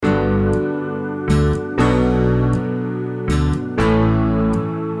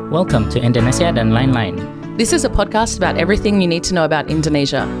Welcome to Indonesia dan Lain-Lain. This is a podcast about everything you need to know about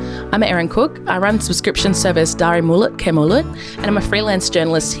Indonesia. I'm Erin Cook. I run subscription service Dari Mulut, Kemulut, and I'm a freelance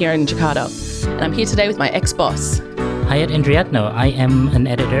journalist here in Jakarta. And I'm here today with my ex-boss. Hayat Indriyatno. I am an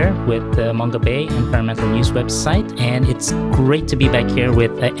editor with the Monggo Bay environmental news website, and it's great to be back here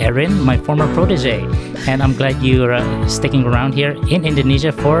with Erin, my former protege. And I'm glad you're sticking around here in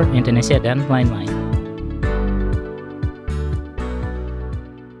Indonesia for Indonesia dan Lain-Lain.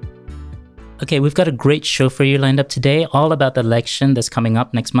 Okay, we've got a great show for you lined up today, all about the election that's coming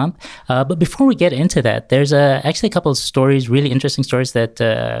up next month. But before we get into that, there's actually a couple of stories, really interesting stories that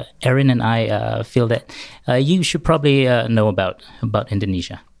Erin and I feel that you should probably know about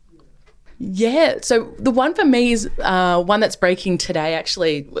Indonesia. Yeah, so the one for me is one that's breaking today,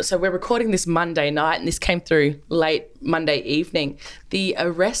 actually. So we're recording this Monday night, and this came through late Monday evening. The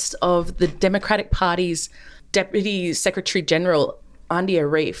arrest of the Democratic Party's Deputy Secretary General, Andi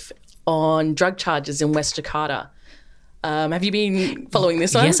Arief, on drug charges in West Jakarta. Have you been following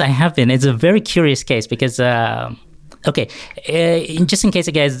this one? Yes, I have been. It's a very curious case because, just in case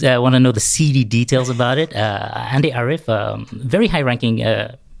you guys want to know the seedy details about it, Andi Arief, very high-ranking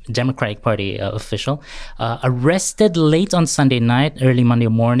Democratic Party official, arrested late on Sunday night, early Monday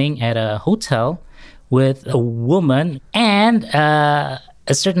morning at a hotel with a woman and a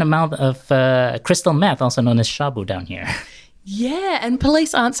certain amount of crystal meth, also known as shabu down here. Yeah, and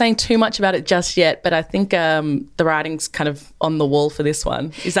police aren't saying too much about it just yet, but I think the writing's kind of on the wall for this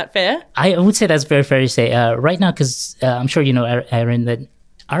one. Is that fair? I would say that's very fair to say. Right now, because I'm sure you know, Erin, that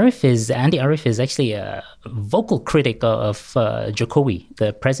Andi Arief is actually a vocal critic of Jokowi,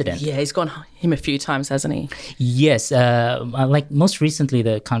 the president. Yeah, he's gone him a few times, hasn't he? Yes. Like most recently,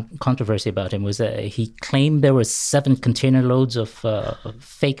 the controversy about him was he claimed there were 7 container loads of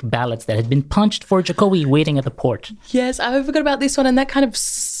fake ballots that had been punched for Jokowi waiting at the port. Yes, I forgot about this one, and that kind of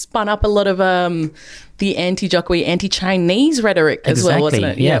spun up a lot of the anti-Jokowi, anti-Chinese rhetoric as well, wasn't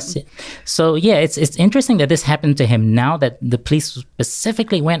it? Yes. Yeah. So, yeah, it's interesting that this happened to him now, that the police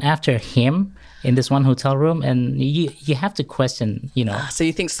specifically went after him in this one hotel room, and you have to question, you know. So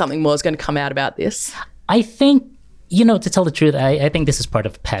you think something more is going to come out about this? I think, to tell the truth, I think this is part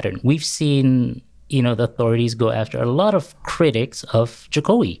of a pattern. We've seen, the authorities go after a lot of critics of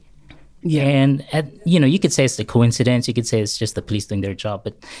Jokowi. Yeah. And, you could say it's a coincidence. You could say it's just the police doing their job.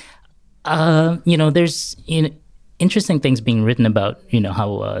 But, there's interesting things being written about,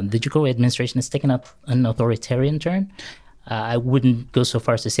 how the Jokowi administration has taken up an authoritarian turn. I wouldn't go so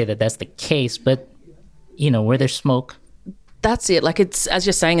far as to say that that's the case, but, where there's smoke. That's it. Like, it's, as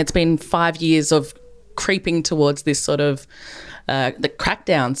you're saying, it's been 5 years of creeping towards this sort of the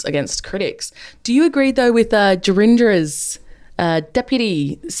crackdowns against critics. Do you agree, though, with Gerindra's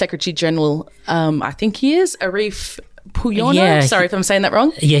Deputy Secretary General, I think he is, Arief Puyono? Yeah, sorry if I'm saying that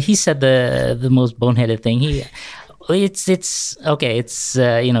wrong. Yeah, he said the most boneheaded thing. It's okay. It's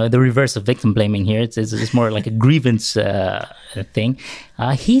the reverse of victim blaming here. It's more like a grievance thing.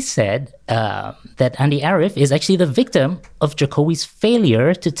 He said that Andi Arief is actually the victim of Jokowi's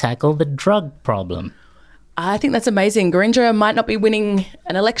failure to tackle the drug problem. I think that's amazing. Gerindra might not be winning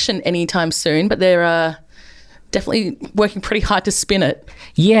an election anytime soon, but they're definitely working pretty hard to spin it.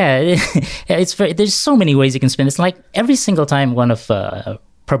 Yeah, there's so many ways you can spin it. It's like every single time one of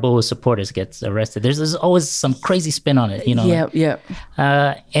Prabowo's supporters gets arrested, there's always some crazy spin on it,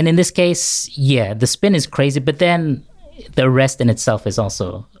 Yeah. And in this case, the spin is crazy, but then the arrest in itself is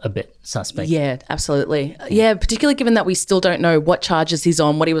also a bit suspect. Yeah, absolutely. Yeah, particularly given that we still don't know what charges he's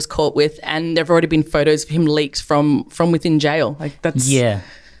on, what he was caught with, and there have already been photos of him leaked from within jail. Like, that's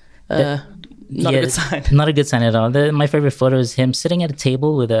not a good sign. Not a good sign at all. My favorite photo is him sitting at a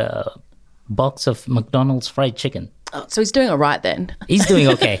table with a box of McDonald's fried chicken. Oh, so he's doing all right then. He's doing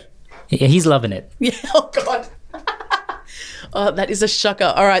okay. Yeah, he's loving it. Yeah. Oh, God. Oh, that is a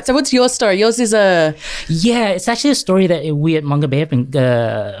shocker. All right. So what's your story? Yours is Yeah, it's actually a story that we at Monggo Bay have been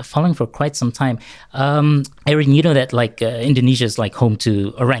following for quite some time. Erin, you know that Indonesia is like home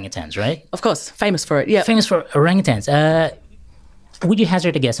to orangutans, right? Of course. Famous for it. Yeah. Famous for orangutans. Would you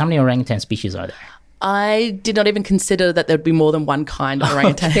hazard a guess? How many orangutan species are there? I did not even consider that there'd be more than one kind of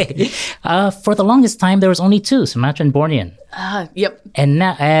orangutan. Okay. For the longest time, there was only 2, Sumatra and Bornean. Yep. And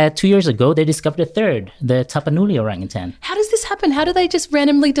now, 2 years ago, they discovered a third, the Tapanuli orangutan. How does this happen? How do they just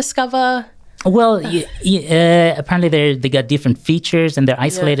randomly discover? Well, apparently they got different features, and they're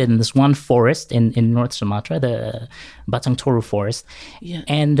isolated in this one forest in North Sumatra, the Batang Toru forest. Yeah.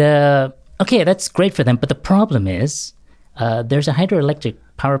 And, that's great for them. But the problem is, there's a hydroelectric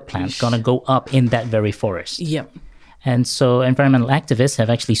power plant going to go up in that very forest. Yep. And so environmental activists have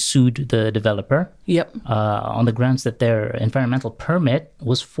actually sued the developer Yep. on the grounds that their environmental permit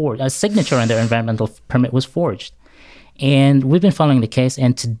was forged. A signature on their environmental permit was forged. And we've been following the case.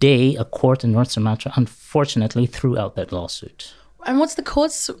 And today, a court in North Sumatra, unfortunately, threw out that lawsuit. And what's the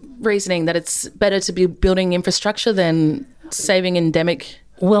court's reasoning that it's better to be building infrastructure than saving endemic?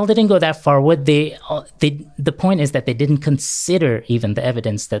 Well, they didn't go that far. The point is that they didn't consider even the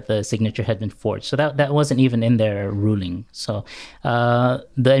evidence that the signature had been forged. So that wasn't even in their ruling. So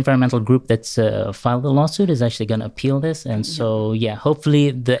the environmental group that's filed the lawsuit is actually going to appeal this. And so, hopefully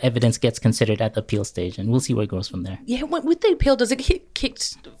the evidence gets considered at the appeal stage, and we'll see where it goes from there. Yeah, with the appeal, does it get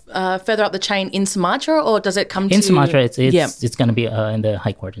kicked further up the chain in Sumatra, or does it come to... In Sumatra, it's going to be in the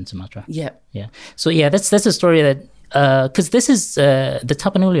High Court in Sumatra. Yeah. Yeah. So, that's a story that... Because this is the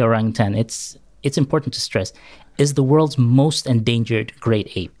Tapanuli orangutan, it's important to stress, is the world's most endangered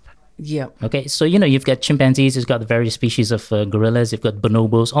great ape. Yeah. Okay, so you've got chimpanzees, you've got the various species of gorillas, you've got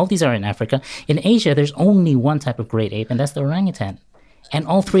bonobos, all these are in Africa. In Asia, there's only one type of great ape, and that's the orangutan. And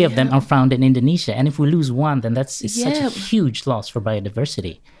all three of them are found in Indonesia. And if we lose one, then it's such a huge loss for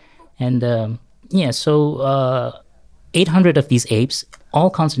biodiversity. And 800 of these apes, all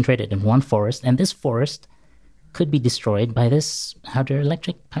concentrated in one forest, and this forest could be destroyed by this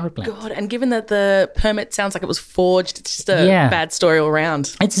hydroelectric power plant. God, and given that the permit sounds like it was forged, it's just a bad story all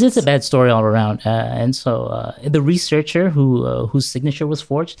around. It's a bad story all around. And so the researcher whose signature was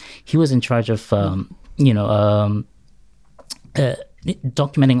forged, he was in charge of,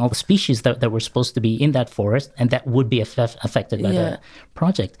 documenting all the species that were supposed to be in that forest and that would be affected by the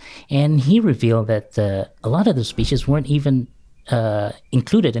project. And he revealed that a lot of those species weren't even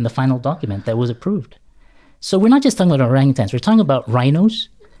included in the final document that was approved. So we're not just talking about orangutans. We're talking about rhinos.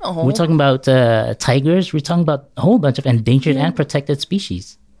 Oh. We're talking about tigers. We're talking about a whole bunch of endangered and protected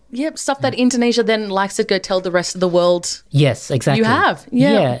species. Yep, stuff that Indonesia then likes to go tell the rest of the world. Yes, exactly. You have.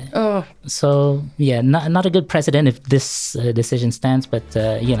 Yeah. Oh. So, not a good precedent if this decision stands, but,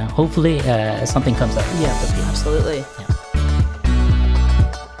 hopefully something comes up. Yeah, absolutely. Yeah.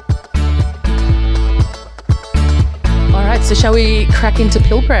 All right, so shall we crack into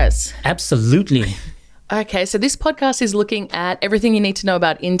Pill Press? Absolutely. Okay, so this podcast is looking at everything you need to know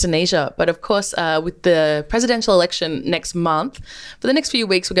about Indonesia. But of course, with the presidential election next month, for the next few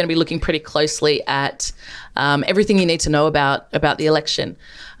weeks, we're going to be looking pretty closely at everything you need to know about the election.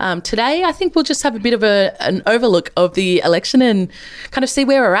 Today, I think we'll just have a bit of an overlook of the election and kind of see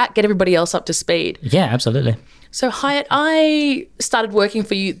where we're at, get everybody else up to speed. Yeah, absolutely. So, Hyatt, I started working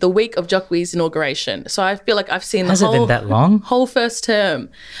for you the week of Jokowi's inauguration. So I feel like I've seen Has it been that long? Whole first term.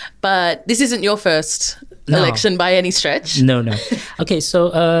 But this isn't your first election by any stretch. No. Okay, so,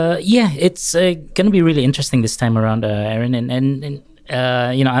 it's going to be really interesting this time around, Erin. And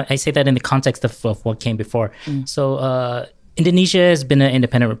I say that in the context of what came before. So, Indonesia has been an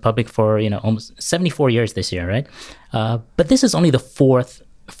independent republic for, almost 74 years this year, right? But this is only the fourth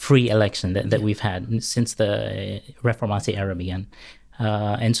free election that we've had since the Reformasi era began.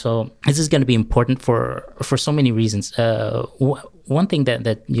 And so this is going to be important for so many reasons. One thing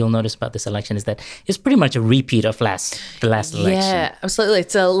that you'll notice about this election is that it's pretty much a repeat of the last election. Yeah, absolutely.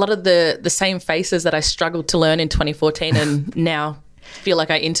 It's a lot of the same faces that I struggled to learn in 2014 and now feel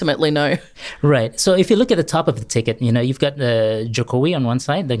like I intimately know. Right. So if you look at the top of the ticket, you've got Jokowi on one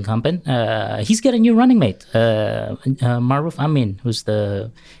side, the incumbent. He's got a new running mate, Maruf Amin,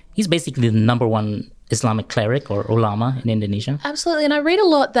 he's basically the number one Islamic cleric or ulama in Indonesia. Absolutely. And I read a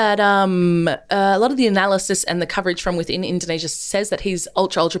lot that a lot of the analysis and the coverage from within Indonesia says that he's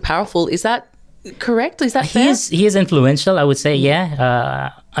ultra powerful. Is that correct? Is that fair? He is influential, I would say,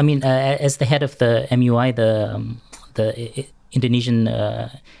 yeah. As the head of the MUI, the Indonesian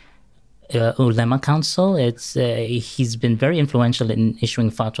Ulama Council, he's been very influential in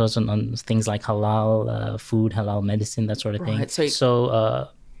issuing fatwas on things like halal food, halal medicine, that sort of thing. Right, so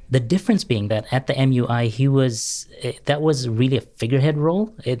the difference being that at the MUI, that was really a figurehead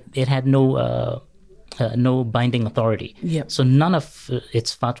role. It had no binding authority. Yep. So none of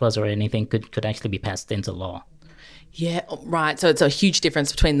its fatwas or anything could actually be passed into law. Yeah, right. So it's a huge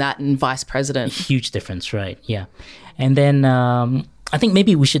difference between that and vice president. Huge difference, right? Yeah. And then I think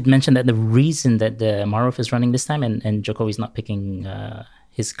maybe we should mention that the reason that Maruf is running this time and Jokowi is not picking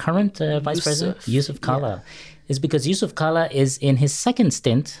his current vice president, Yusuf Kalla, is because Yusuf Kalla is in his second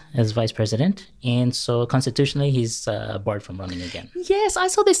stint as vice president. And so constitutionally, he's barred from running again. Yes, I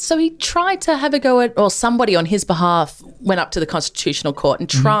saw this. So he tried to have a go at, or somebody on his behalf went up to the Constitutional Court and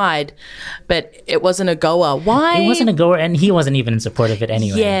tried, but it wasn't a goer. Why? It wasn't a goer, and he wasn't even in support of it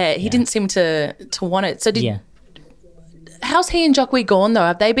anyway. Yeah, he didn't seem to want it. So How's he and Jokowi gone though?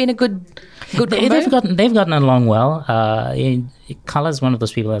 Have they been a good combo? They've gotten along well. Kala is one of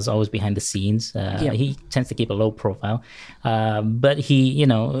those people that's always behind the scenes. He tends to keep a low profile, but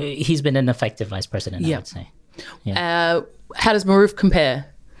he's been an effective vice president, I would say. Yeah. How does Maruf compare?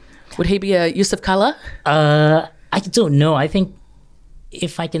 Would he be a Yusuf Kala? I don't know. I think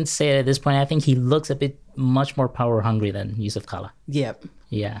if I can say it at this point, I think he looks a bit much more power hungry than Yusuf Kala. Yep.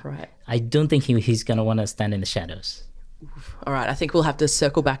 Yeah. Right. I don't think he's going to want to stand in the shadows. All right. I think we'll have to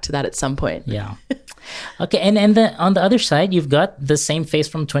circle back to that at some point. Yeah. Okay. And on the other side, you've got the same face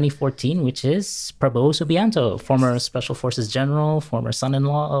from 2014, which is Prabowo Subianto, former Special Forces General, former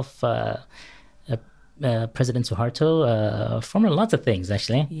son-in-law of President Suharto, former lots of things,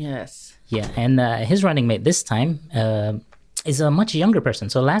 actually. Yes. Yeah. And his running mate this time is a much younger person.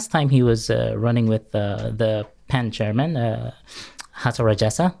 So last time he was running with the PAN chairman, Hatta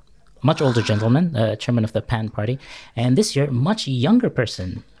Rajasa, much older gentleman, chairman of the PAN party. And this year, much younger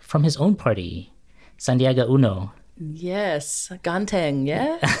person from his own party, Sandiaga Uno. Yes, Ganteng,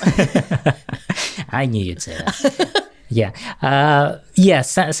 yeah? I knew you'd say that. Yeah.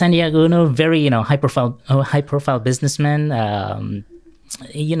 Sandiaga Uno, very, high profile businessman.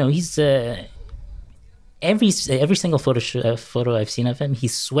 He's... Every single photo I've seen of him,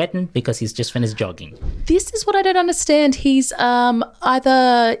 he's sweating because he's just finished jogging. This is what I don't understand. He's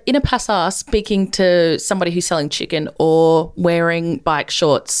either in a pasar speaking to somebody who's selling chicken or wearing bike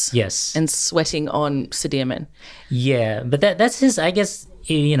shorts. Yes. And sweating on Sudirman. Yeah, but that's his, I guess,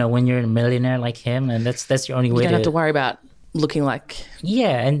 when you're a millionaire like him, and that's your only way You don't have to worry about looking like...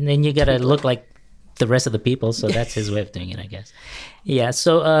 Yeah, and then you got to look like the rest of the people, so that's his way of doing it, I guess. Yeah,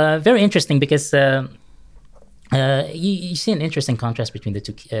 so very interesting because... you see an interesting contrast between the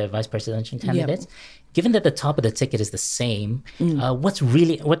two vice presidential candidates. Yep. Given that the top of the ticket is the same, what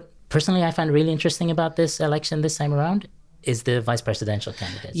personally I find really interesting about this election this time around is the vice presidential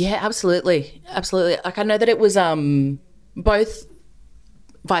candidates. Yeah, absolutely. Like I know that it was both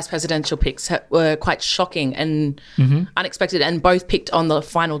vice presidential picks were quite shocking and unexpected, and both picked on the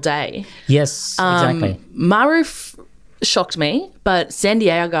final day. Yes, exactly. Maruf shocked me, but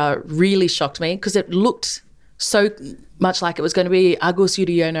Sandiaga really shocked me because it looked so much like it was going to be Agus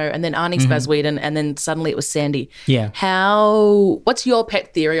Yudhoyono and then Anies Baswedan, and then suddenly it was Sandy. Yeah. What's your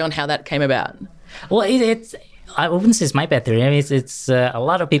pet theory on how that came about? Well, I wouldn't say it's my pet theory. I mean, it's a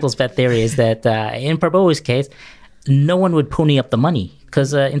lot of people's pet theory is that in Prabowo's case, no one would pony up the money.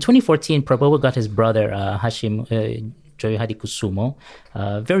 Because in 2014, Prabowo got his brother, Hashim Joy Hadikusumo,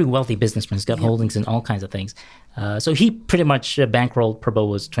 very wealthy businessman. He's got holdings in all kinds of things. So he pretty much bankrolled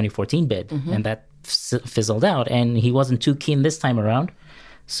Prabowo's 2014 bid, and that fizzled out, and he wasn't too keen this time around.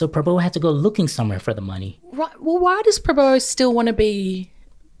 So Prabowo had to go looking somewhere for the money. Right. Well, why does Prabowo still want to be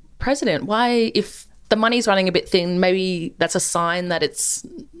president? Why, if the money's running a bit thin, maybe that's a sign that it's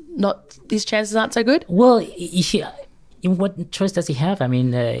not, his chances aren't so good? Well, what choice does he have? I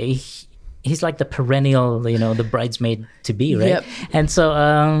mean, he's like the perennial, the bridesmaid to be, right? Yep. And so,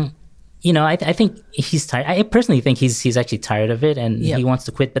 I think he's tired. I personally think he's actually tired of it, and he wants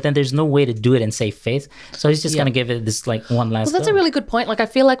to quit. But then there's no way to do it and save face, so he's just gonna give it this one last. Well, that's go. a really good point. Like, I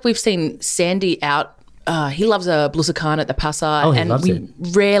feel like we've seen Sandy out. He loves a blusakan at the pasar, and we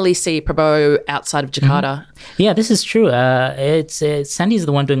rarely see Prabowo outside of Jakarta. Yeah, this is true. Sandy's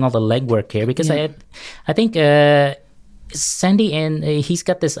the one doing all the legwork here because I think Sandy, and he's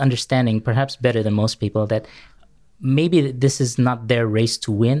got this understanding, perhaps better than most people, that maybe this is not their race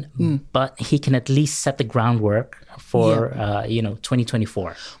to win, but he can at least set the groundwork for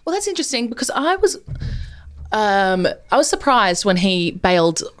 2024. Well, that's interesting because I was surprised when he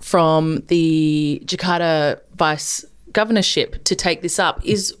bailed from the Jakarta vice governorship to take this up.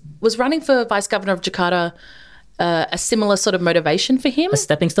 Was running for vice governor of Jakarta a similar sort of motivation for him? A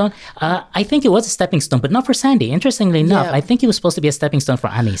stepping stone? I think it was a stepping stone, but not for Sandy. Interestingly enough, I think it was supposed to be a stepping stone for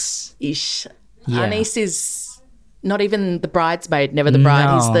Anies. Ish. Yeah. Anies is not even the bridesmaid, never the bride.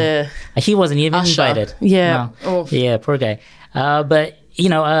 No. He wasn't even invited. Yeah. No. Yeah, poor guy. But,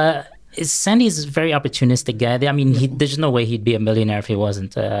 Sandy's a very opportunistic guy. I mean, there's no way he'd be a millionaire if he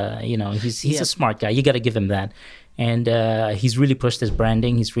wasn't. He's a smart guy. You got to give him that. And he's really pushed his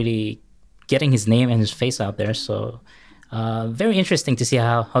branding. He's really getting his name and his face out there. So very interesting to see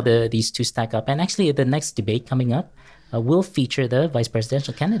how these two stack up. And actually, the next debate coming up will feature the vice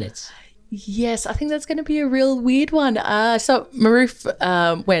presidential candidates. Yes, I think that's going to be a real weird one. So Maruf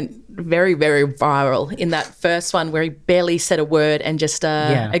went very, very viral in that first one where he barely said a word and just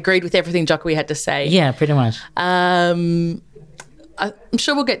agreed with everything Jokowi had to say. Yeah, pretty much. I'm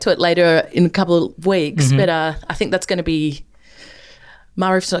sure we'll get to it later in a couple of weeks, but I think that's going to be...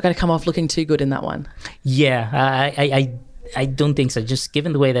 Maruf's not going to come off looking too good in that one. Yeah, I I don't think so. Just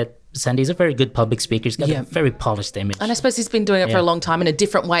given the way that Sandy's a very good public speaker, he's got a very polished image. And I suppose he's been doing it for a long time in a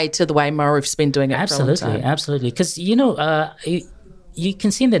different way to the way Maruf's been doing it for a long time. Absolutely. Because, you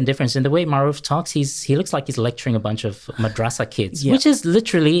can see the difference in the way Maruf talks. He looks like he's lecturing a bunch of madrasa kids, which is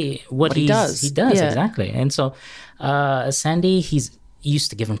literally what he does. He does, exactly. And so Sandy, he's used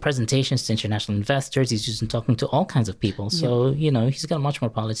to giving presentations to international investors. He's used to talking to all kinds of people. So, he's got a much more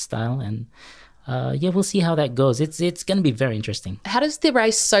polished style. And we'll see how that goes. It's going to be very interesting. How does the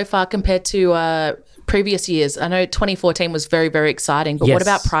race so far compare to previous years? I know 2014 was very, very exciting, but what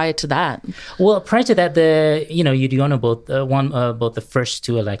about prior to that? Well, prior to that, Yudhoyono both the first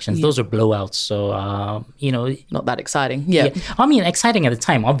two elections. Those are blowouts. So, not that exciting. I mean, exciting at the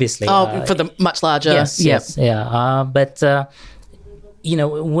time, obviously. For the much larger. Yes. But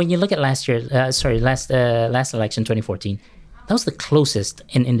when you look at last election, 2014. That was the closest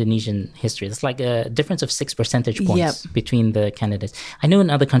in Indonesian history. That's like a difference of 6 percentage points between the candidates. I know in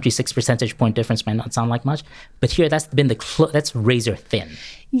other countries, 6 percentage point difference might not sound like much, but here that's been that's razor thin.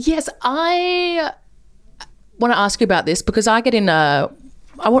 Yes, I want to ask you about this because I get in I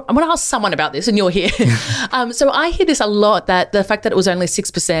want to ask someone about this, and you're here. So I hear this a lot, that the fact that it was only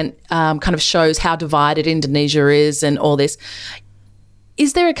 6% kind of shows how divided Indonesia is and all this.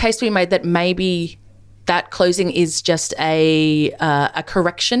 Is there a case to be made that maybe that closing is just a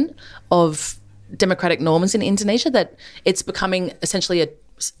correction of democratic norms in Indonesia, that it's becoming essentially a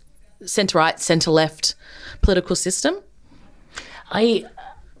centre-right, centre-left political system? I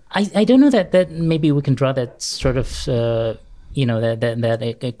don't know that maybe we can draw that sort of that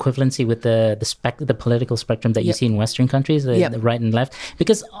equivalency with the political spectrum that you see in Western countries, the right and left,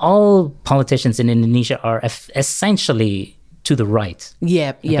 because all politicians in Indonesia are essentially to the right.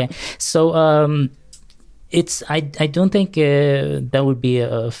 Okay? So I don't think that would be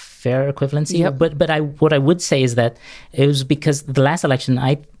a fair equivalency. But what I would say is that it was because the last election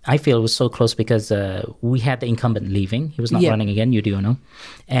I feel was so close because we had the incumbent leaving. He was not running again, Yudhoyono.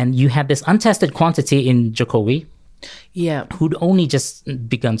 And you had this untested quantity in Jokowi, who'd only just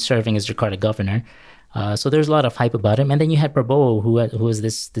begun serving as Jakarta governor. So there's a lot of hype about him. And then you had Prabowo, who was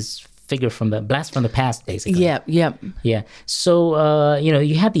this figure from the blast from the past, basically. Yeah. So,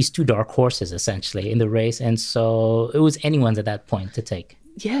 you had these two dark horses, essentially, in the race. And so it was anyone's at that point to take.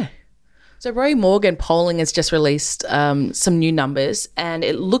 Yeah. So Roy Morgan polling has just released some new numbers, and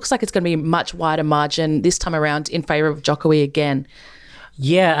it looks like it's going to be a much wider margin this time around in favour of Jokowi again.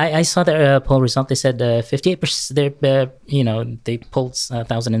 Yeah, I saw their poll result. They said 58%. They polled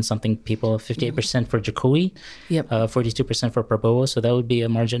 1,000 and something people. 58% for Jokowi, 42% for Prabowo. So that would be a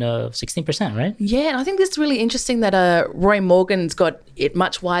margin of 16%, right? Yeah, and I think this is really interesting that Roy Morgan's got it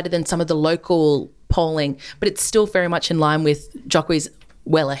much wider than some of the local polling, but it's still very much in line with Jokowi's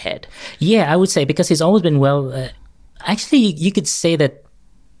well ahead. Yeah, I would say because he's always been well. Actually, you could say that.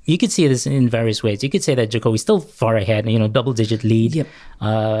 You could see this in various ways. You could say that Jokowi is still far ahead, double-digit lead.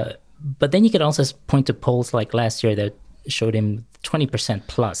 But then you could also point to polls like last year that showed him 20%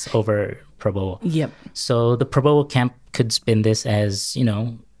 plus over Prabowo. So the Prabowo camp could spin this as,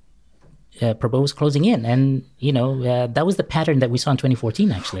 Prabowo was closing in. And, that was the pattern that we saw in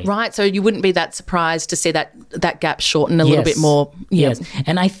 2014, actually. Right. So you wouldn't be that surprised to see that gap shorten a little bit more. Yes.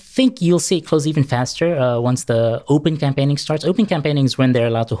 And I think you'll see it close even faster once the open campaigning starts. Open campaigning is when they're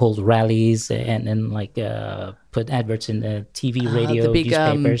allowed to hold rallies and put adverts in the TV, radio,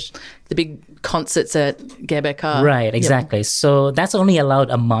 newspapers. The big concerts at GBK. Right, exactly. So that's only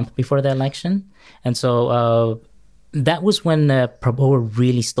allowed a month before the election. And so... that was when Prabowo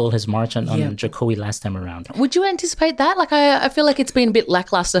really stole his march on Jokowi last time around. Would you anticipate that? I feel like it's been a bit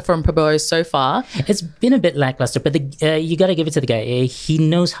lackluster from Prabowo so far. It's been a bit lackluster, but you got to give it to the guy. He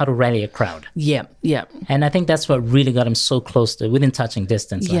knows how to rally a crowd. Yeah. And I think that's what really got him so close to within touching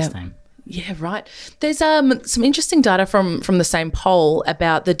distance last time. Yeah, right. There's some interesting data from the same poll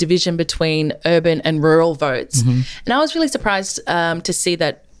about the division between urban and rural votes. And I was really surprised to see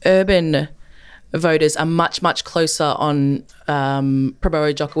that urban voters are much, much closer on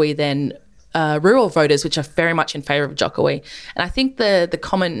Prabowo Jokowi than rural voters, which are very much in favour of Jokowi. And I think the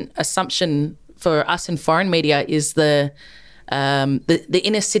common assumption for us in foreign media is the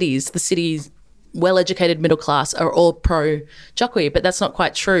inner cities, the cities, well-educated middle class are all pro-Jokowi, but that's not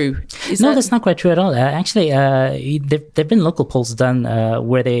quite true. That's not quite true at all. Actually, there've been local polls done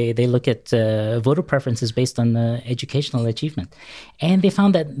where they look at voter preferences based on educational achievement. And they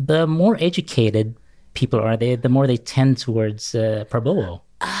found that the more educated people are, the more they tend towards Prabowo.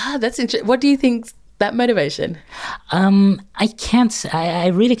 That's interesting. What do you think that motivation? I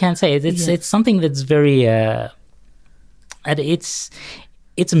really can't say. It's something that's very...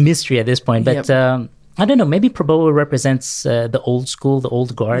 It's a mystery at this point, but I don't know. Maybe Prabowo represents the old school, the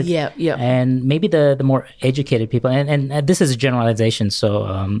old guard. Yeah, yeah. And maybe the more educated people. And this is a generalization,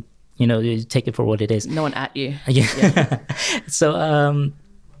 so you take it for what it is. No one at you. Yeah. So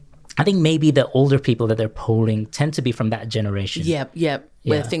I think maybe the older people that they're polling tend to be from that generation. Yep.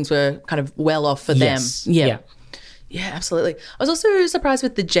 Where things were kind of well off for Yes. them. Yeah. Yeah, absolutely. I was also surprised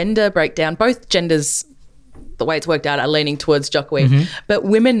with the gender breakdown. Both genders, the way it's worked out, are leaning towards Jokowi, but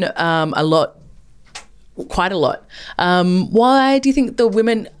women quite a lot. Why do you think the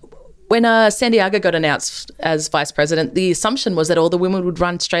women, when Santiago got announced as vice president, the assumption was that all the women would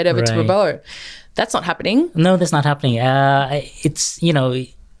run straight over to Right. Prabowo? That's not happening. No, that's not happening. It's,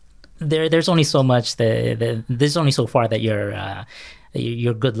 there's only so much, there's only so far that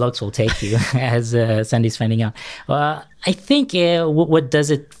your good looks will take you, as Sandy's finding out. I think what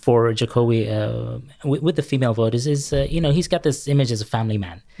does it for Jokowi with the female vote is he's got this image as a family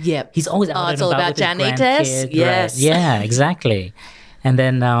man. Yep. He's always out and it's all about with his Janitas. grandkid, Yes. right? Yeah, exactly. And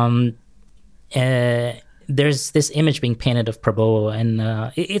then there's this image being painted of Prabowo,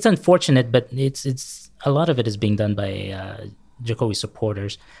 and it's unfortunate, but it's a lot of it is being done by Jokowi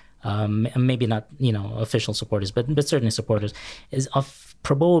supporters. Maybe not, official supporters, but certainly supporters, is of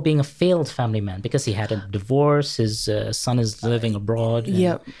Prabowo being a failed family man because he had a divorce. His son is living abroad.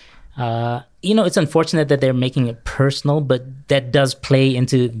 Yep. It's unfortunate that they're making it personal, but that does play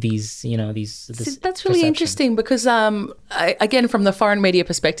into these, this That's really perception. interesting because, again, from the foreign media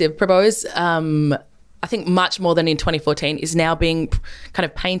perspective, Prabowo's, I think much more than in 2014, is now being kind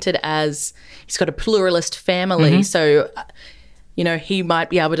of painted as he's got a pluralist family. So, he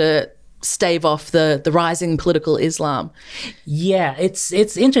might be able to stave off the rising political Islam. Yeah, it's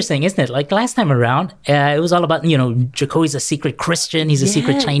interesting, isn't it? Like last time around, it was all about, Jokowi's a secret Christian, he's a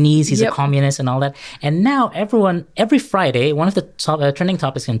secret Chinese, he's a communist and all that. And now every Friday, one of the top, trending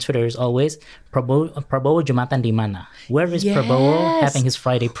topics on Twitter is always Prabowo Jumatan di mana? Where is Prabowo having his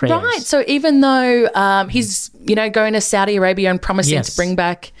Friday prayers? Right. So even though he's, going to Saudi Arabia and promising to bring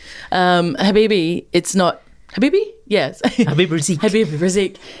back Habibi, it's not... Habibi? Yes. Habib Razik. Habib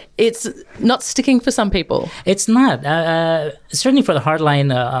Razik. It's not sticking for some people. It's not. Certainly for the hardline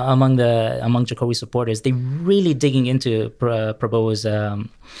among Jokowi supporters, they're really digging into Prabowo's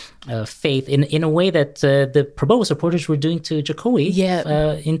faith in a way that the Prabowo supporters were doing to Jokowi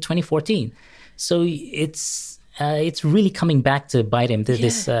in 2014. So it's really coming back to bite him.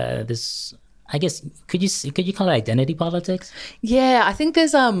 This I guess could you call it identity politics? Yeah, I think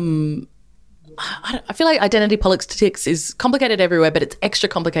there's I feel like identity politics is complicated everywhere, but it's extra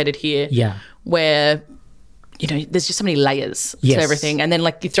complicated here. Yeah. Where, there's just so many layers to everything. And then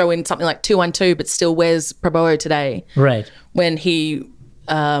you throw in something like 212, but still where's Prabowo today? Right. When he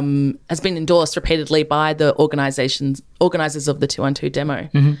has been endorsed repeatedly by the organisers of the 212 demo.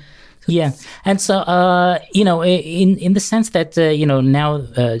 Mm-hmm. Yeah. And so, in the sense that, now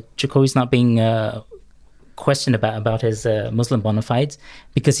Jokowi's not being... question about his Muslim bona fides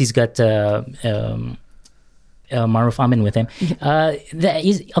because he's got Maruf Amin with him.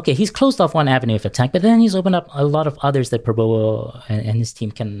 He's closed off one avenue of attack, but then he's opened up a lot of others that Prabowo and his team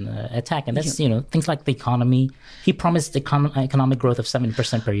can attack, and that's things like the economy. He promised economic growth of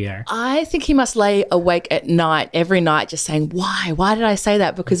 7% per year. I think he must lay awake at night, every night, just saying, why did I say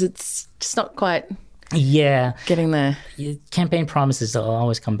that? Because it's just not quite... Yeah. Getting there. Campaign promises will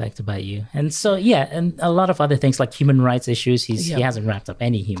always come back to bite you. And so, and a lot of other things like human rights issues. He hasn't wrapped up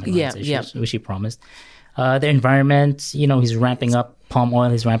any human rights issues, which he promised. The environment, he's ramping up palm oil,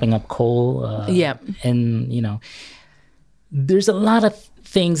 he's ramping up coal. And, there's a lot of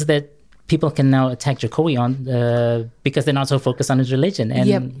things that people can now attack Jokowi on because they're not so focused on his religion.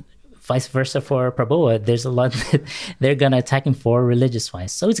 And vice versa for Prabowo. There's a lot that they're going to attack him for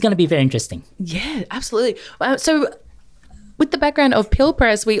religious-wise. So it's going to be very interesting. Yeah, absolutely. So with the background of Pil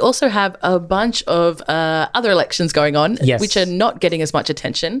Press, we also have a bunch of other elections going on, which are not getting as much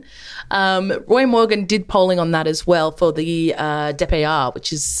attention. Roy Morgan did polling on that as well for the DPR,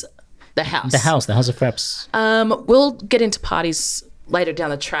 which is the House. The House of Reps. We'll get into parties later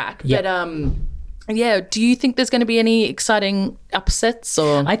down the track. But do you think there's going to be any exciting upsets?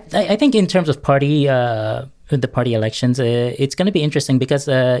 Or I think in terms of the party elections, it's going to be interesting because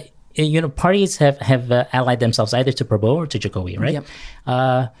parties have allied themselves either to Prabowo or to Jokowi, right?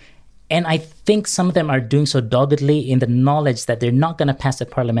 Yep. And I think some of them are doing so doggedly in the knowledge that they're not going to pass the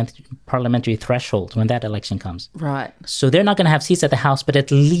parliamentary threshold when that election comes. Right. So they're not going to have seats at the House, but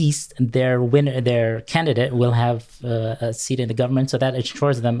at least their candidate will have a seat in the government, so that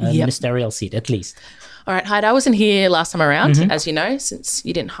ensures them a ministerial seat at least. All right, Hyde, I wasn't here last time around, as you know, since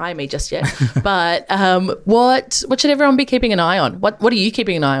you didn't hire me just yet. But what should everyone be keeping an eye on? What are you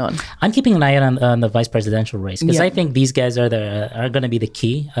keeping an eye on? I'm keeping an eye on the vice presidential race because I think these guys are going to be the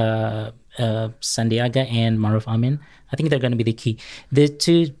key. Sandiaga and Maruf Amin. I think they're going to be the key. The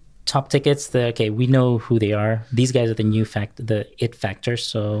two top tickets, we know who they are. These guys are the the it factor.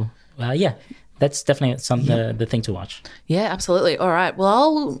 So, that's definitely the thing to watch. Yeah, absolutely. All right.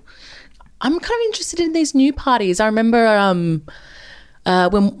 Well, I'm kind of interested in these new parties. I remember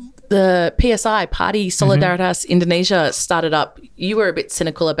when the PSI, Party Solidaritas Indonesia, started up, you were a bit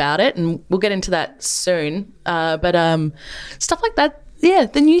cynical about it, and we'll get into that soon. But stuff like that,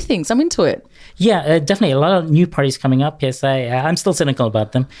 the new things, I'm into it. Yeah, definitely. A lot of new parties coming up. Yes, I'm still cynical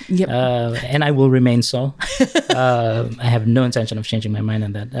about them. Yep. And I will remain so. I have no intention of changing my mind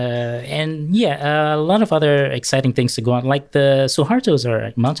on that. A lot of other exciting things to go on. Like the Suhartos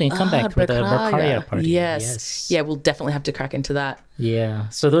are mounting a comeback with the Berkarya party. Yes. Yeah, we'll definitely have to crack into that. Yeah.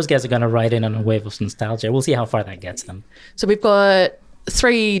 So those guys are going to ride in on a wave of nostalgia. We'll see how far that gets them. So we've got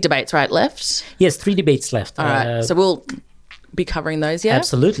 3 debates, right, left? Yes, 3 debates left. All right. So we'll be covering those, yeah?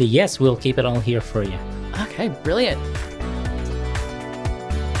 Absolutely, yes. We'll keep it all here for you. Okay, brilliant.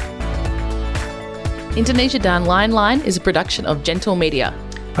 Indonesia Dan Line is a production of Gentle Media.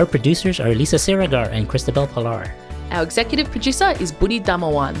 Our producers are Lisa Siragar and Christabel Pilar. Our executive producer is Budi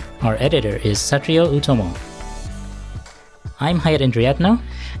Damawan. Our editor is Satrio Utomo. I'm Hyde Indriatno.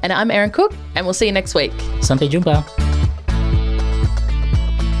 And I'm Erin Cook, and we'll see you next week. Sampai jumpa.